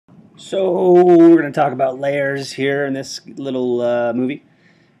So we're going to talk about layers here in this little movie.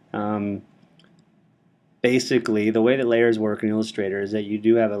 Um, Basically, the way that layers work in Illustrator is that you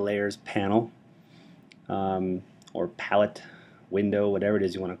do have a layers panel or palette, window, whatever it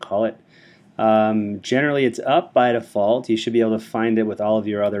is you want to call it. Generally, it's up by default. You should be able to find it with all of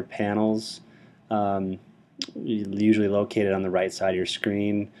your other panels, usually located on the right side of your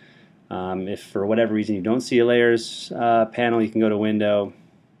screen. If for whatever reason you don't see a layers panel, you can go to Window,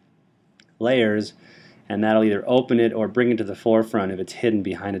 Layers, and that'll either open it or bring it to the forefront if it's hidden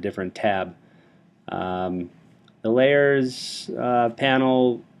behind a different tab. The layers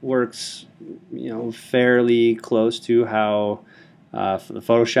panel works, fairly close to how the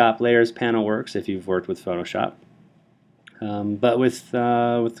Photoshop layers panel works if you've worked with Photoshop, but with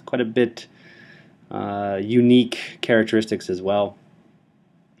quite a bit unique characteristics as well.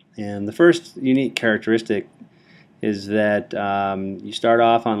 And the first unique characteristic is that you start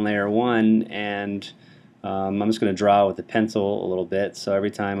off on layer 1, and I'm just going to draw with the pencil a little bit. So every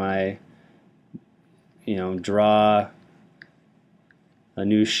time I draw a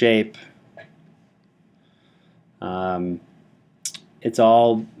new shape, it's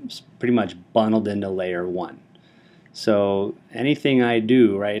all pretty much bundled into layer 1. So anything I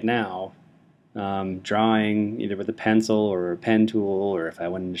do right now, drawing either with a pencil or a pen tool, or if I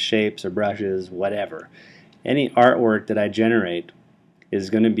went into shapes or brushes, whatever, any artwork that I generate is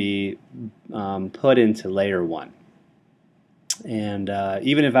going to be put into layer 1. And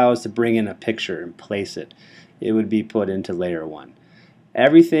even if I was to bring in a picture and place it, it would be put into layer 1.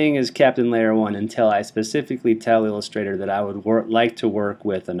 Everything is kept in layer 1 until I specifically tell Illustrator that I would like to work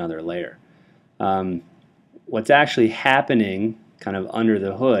with another layer. What's actually happening kind of under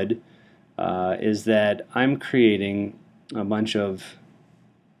the hood is that I'm creating a bunch of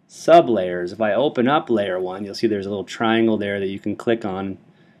sub-layers. If I open up layer 1, you'll see there's a little triangle there that you can click on,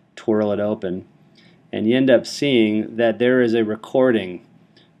 twirl it open, and you end up seeing that there is a recording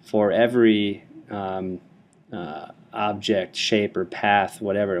for every object, shape, or path,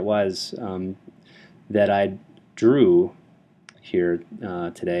 whatever it was, that I drew here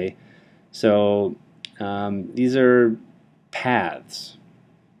today. So these are paths,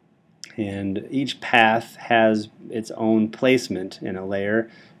 and each path has its own placement in a layer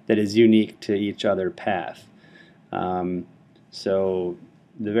that is unique to each other path. So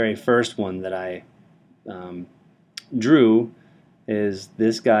the very first one that I drew is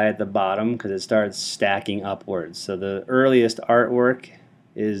this guy at the bottom, because it starts stacking upwards. So the earliest artwork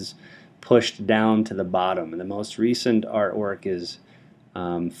is pushed down to the bottom, and the most recent artwork is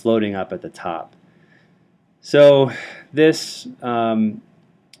floating up at the top. So this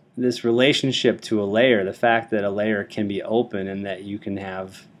this relationship to a layer, the fact that a layer can be open and that you can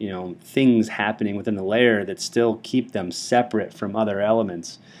have things happening within the layer that still keep them separate from other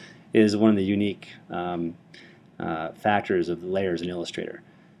elements, is one of the unique factors of the layers in Illustrator.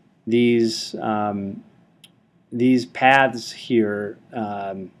 These paths here,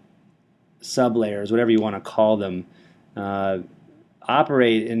 sublayers, whatever you want to call them,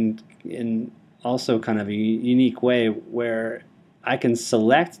 operate in also kind of a unique way where I can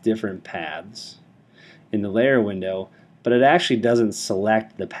select different paths in the layer window, but it actually doesn't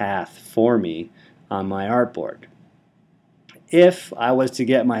select the path for me on my artboard. If I was to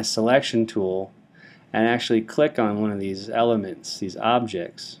get my selection tool and actually click on one of these elements, these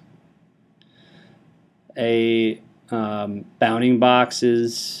objects, a bounding box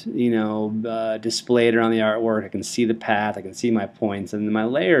is displayed around the artwork. I can see the path, I can see my points, and in my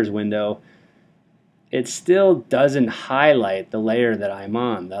layers window, it still doesn't highlight the layer that I'm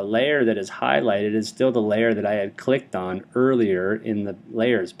on. The layer that is highlighted is still the layer that I had clicked on earlier in the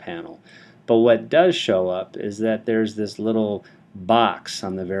layers panel. But what does show up is that there's this little box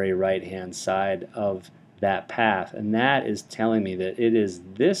on the very right hand side of that path, and that is telling me that it is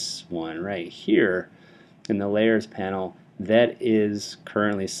this one right here in the layers panel that is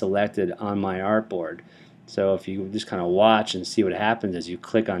currently selected on my artboard. So if you just kind of watch and see what happens as you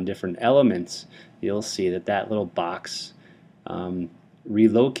click on different elements, you'll see that that little box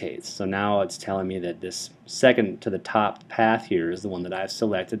relocates. So now it's telling me that this second to the top path here is the one that I've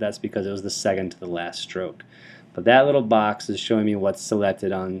selected. That's because it was the second to the last stroke. But that little box is showing me what's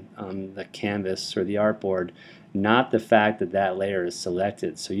selected on the canvas or the artboard, not the fact that that layer is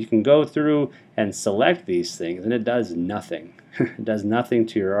selected. So you can go through and select these things, and it does nothing. It does nothing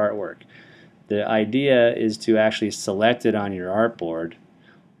to your artwork. The idea is to actually select it on your artboard,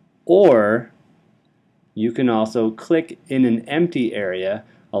 or you can also click in an empty area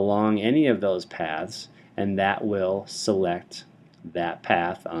along any of those paths, and that will select that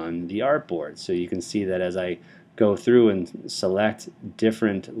path on the artboard. So you can see that as I go through and select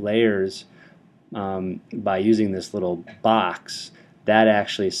different layers by using this little box, that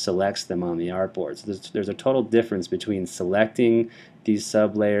actually selects them on the artboard. So there's a total difference between selecting these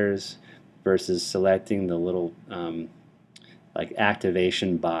sublayers versus selecting the little like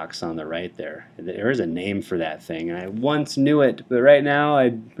activation box on the right there. There is a name for that thing. I once knew it, but right now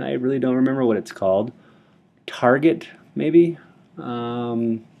I really don't remember what it's called. Target, maybe?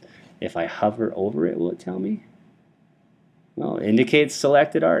 If I hover over it, will it tell me? Well, it indicates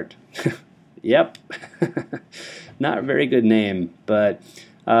selected art. Yep. Not a very good name, but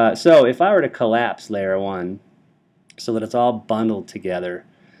so if I were to collapse layer 1 so that it's all bundled together,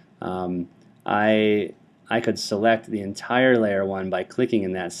 I could select the entire layer 1 by clicking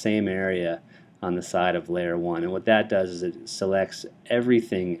in that same area on the side of layer 1. And what that does is it selects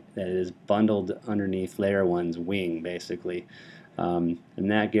everything that is bundled underneath layer 1's wing, basically. And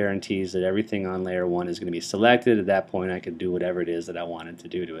that guarantees that everything on layer 1 is going to be selected. At that point I could do whatever it is that I wanted to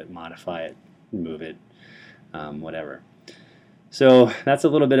do to it, modify it, move it, whatever. So that's a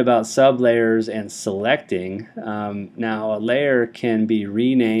little bit about sublayers and selecting. Now a layer can be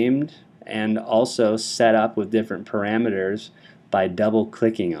renamed and also set up with different parameters by double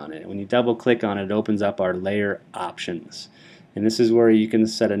clicking on it. When you double click on it, it opens up our layer options, and this is where you can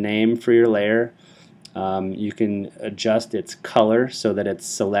set a name for your layer. You can adjust its color so that it's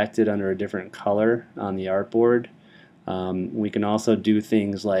selected under a different color on the artboard. We can also do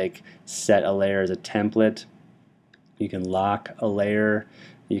things like set a layer as a template. You can lock a layer.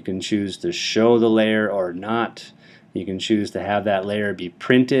 You can choose to show the layer or not. You can choose to have that layer be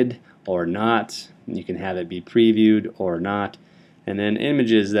printed or not. You can have it be previewed or not. And then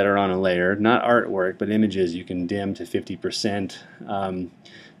images that are on a layer, not artwork, but images, you can dim to 50%,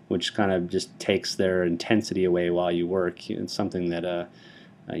 which kind of just takes their intensity away while you work. It's something that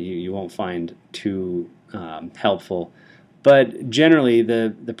you won't find too helpful. But generally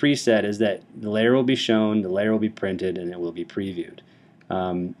the preset is that the layer will be shown, the layer will be printed, and it will be previewed.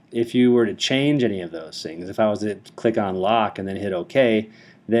 If you were to change any of those things, if I was to click on lock and then hit OK,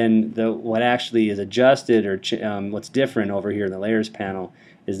 then what actually is adjusted, or what's different over here in the layers panel,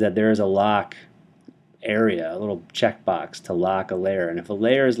 is that there is a lock area, a little checkbox to lock a layer. And if a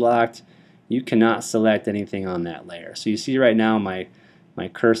layer is locked, you cannot select anything on that layer. So you see right now my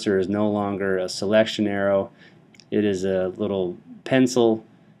cursor is no longer a selection arrow. It is a little pencil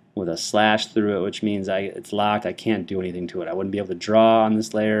with a slash through it, which means it's locked. I can't do anything to it. I wouldn't be able to draw on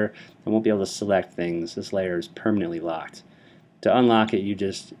this layer. I won't be able to select things. This layer is permanently locked. To unlock it, you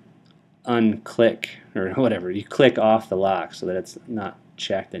just unclick, or whatever. You click off the lock so that it's not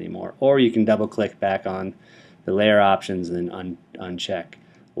checked anymore. Or you can double click back on the layer options and then uncheck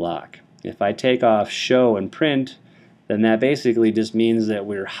lock. If I take off show and print, then that basically just means that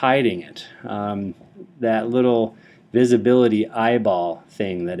we're hiding it. That little visibility eyeball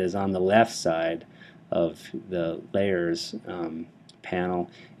thing that is on the left side of the layers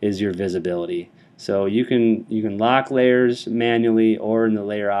panel is your visibility. So you can lock layers manually, or in the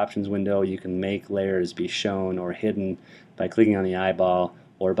layer options window you can make layers be shown or hidden by clicking on the eyeball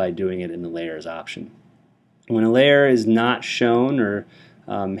or by doing it in the layers option. When a layer is not shown or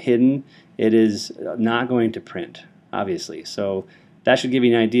hidden, it is not going to print, obviously. So that should give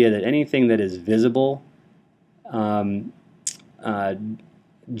you an idea that anything that is visible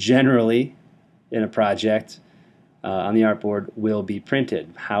generally in a project on the artboard will be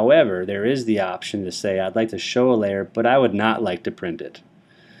printed. However, there is the option to say I'd like to show a layer, but I would not like to print it.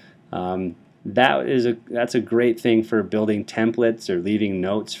 That's a great thing for building templates or leaving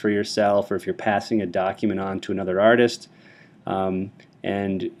notes for yourself, or if you're passing a document on to another artist,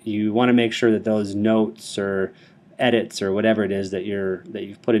 and you want to make sure that those notes or edits or whatever it is that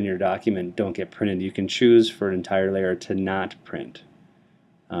you've put in your document don't get printed. You can choose for an entire layer to not print,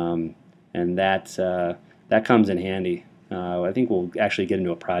 and that comes in handy. I think we'll actually get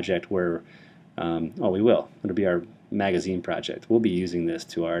into a project where, we will. It'll be our magazine project. We'll be using this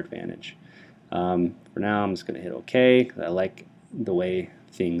to our advantage. For now, I'm just going to hit OK, because I like the way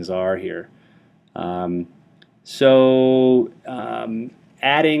things are here.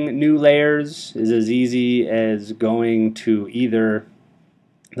 Adding new layers is as easy as going to either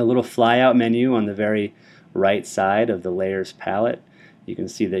the little flyout menu on the very right side of the layers palette. You can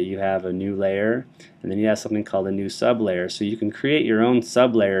see that you have a new layer, and then you have something called a new sublayer. So you can create your own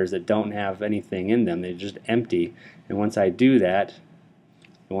sublayers that don't have anything in them. They're just empty. And once I do that,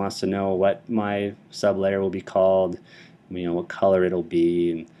 it wants to know what my sublayer will be called, what color it'll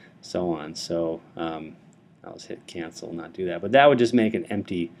be, and so on. So I'll just hit cancel, not do that. But that would just make an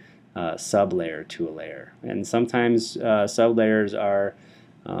empty sublayer to a layer. And sometimes sublayers are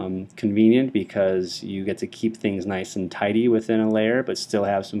convenient because you get to keep things nice and tidy within a layer, but still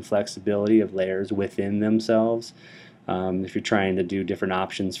have some flexibility of layers within themselves. If you're trying to do different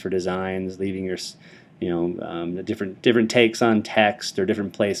options for designs, leaving your the different takes on text or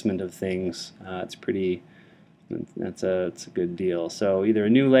different placement of things, it's pretty. It's a good deal. So either a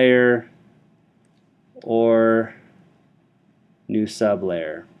new layer or new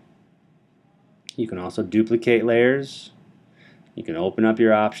sublayer. You can also duplicate layers. You can open up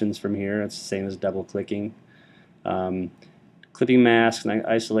your options from here. It's the same as double clicking. Clipping mask and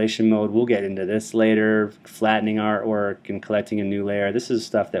isolation mode, we'll get into this later. Flattening artwork and collecting a new layer. This is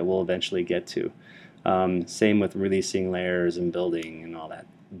stuff that we'll eventually get to. Same with releasing layers and building and all that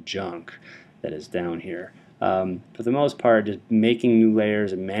junk that is down here. For the most part, just making new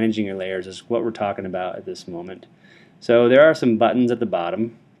layers and managing your layers is what we're talking about at this moment. So there are some buttons at the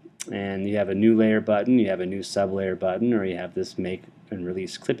bottom, and you have a new layer button, you have a new sublayer button, or you have this make and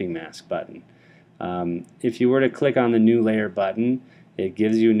release clipping mask button. If you were to click on the new layer button, it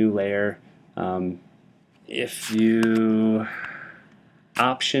gives you a new layer. If you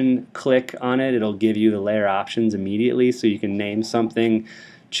option click on it, it'll give you the layer options immediately, so you can name something,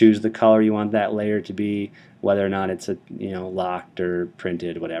 choose the color you want that layer to be, whether or not it's locked or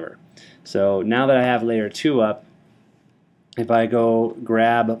printed, whatever. So now that I have layer 2 up, if I go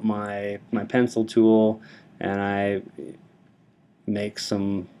grab my pencil tool and I make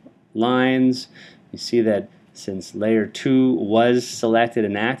some lines, you see that since layer 2 was selected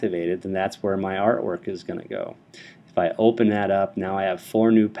and activated, then that's where my artwork is going to go. If I open that up, now I have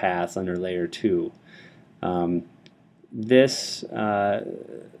 4 new paths under layer 2. This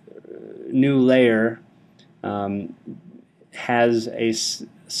new layer has a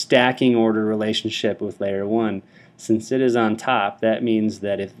stacking order relationship with layer 1. Since it is on top, that means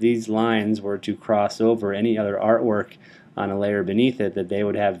that if these lines were to cross over any other artwork on a layer beneath it, that they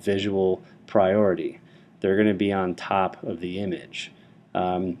would have visual priority. They're going to be on top of the image.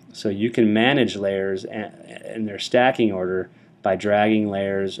 So you can manage layers in their stacking order by dragging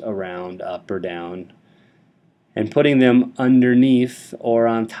layers around up or down and putting them underneath or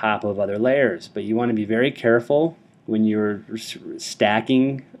on top of other layers. But you want to be very careful when you're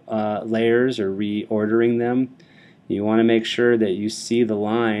stacking layers or reordering them. You want to make sure that you see the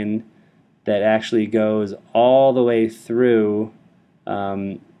line that actually goes all the way through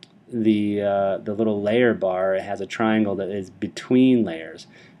the little layer bar. It has a triangle that is between layers,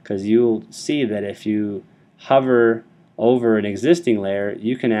 because you'll see that if you hover over an existing layer,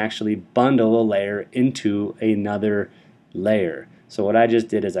 you can actually bundle a layer into another layer. So what I just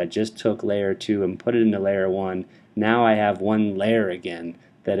did is I just took layer 2 and put it into layer 1. Now I have one layer again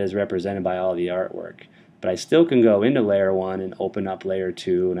that is represented by all the artwork. But I still can go into layer 1 and open up layer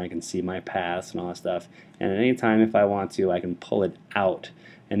 2, and I can see my paths and all that stuff. And at any time, if I want to, I can pull it out.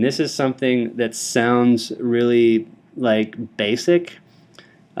 And this is something that sounds really like basic,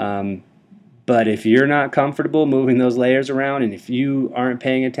 but if you're not comfortable moving those layers around, and if you aren't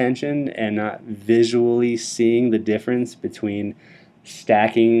paying attention and not visually seeing the difference between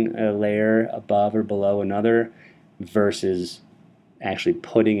stacking a layer above or below another versus actually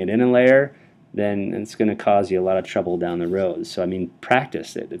putting it in a layer, then it's going to cause you a lot of trouble down the road. So I mean,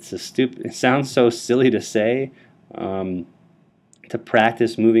 practice it. It sounds so silly to say, to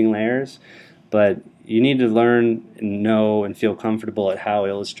practice moving layers, but you need to learn and know and feel comfortable at how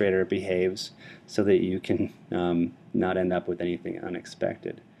Illustrator behaves so that you can not end up with anything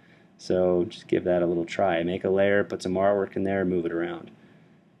unexpected. So just give that a little try. Make a layer, put some artwork in there, move it around.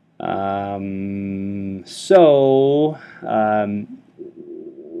 What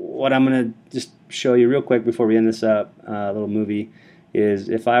I'm going to just show you real quick before we end this up, little movie, is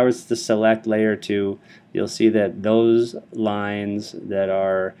if I was to select layer 2, you'll see that those lines that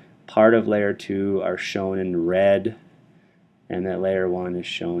are part of layer 2 are shown in red, and that layer 1 is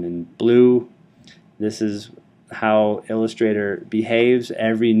shown in blue. This is how Illustrator behaves.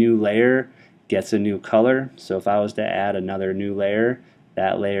 Every new layer gets a new color. So if I was to add another new layer,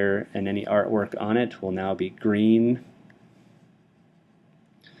 that layer and any artwork on it will now be green.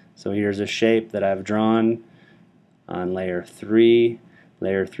 So here's a shape that I've drawn on layer 3.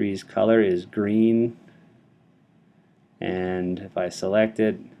 Layer 3's color is green, and if I select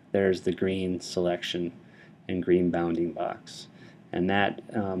it, there's the green selection and green bounding box. And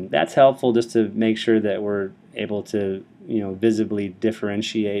that's helpful just to make sure that we're able to visibly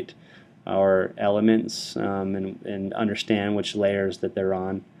differentiate our elements and understand which layers that they're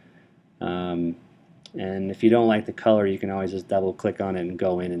on. And if you don't like the color, you can always just double click on it and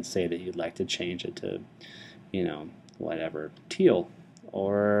go in and say that you'd like to change it to, whatever, teal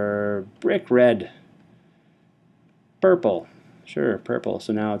or brick red, purple. Sure, purple.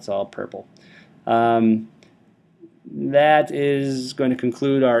 So now it's all purple. That is going to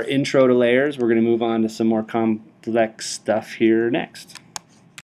conclude our intro to layers. We're going to move on to some more complex stuff here next.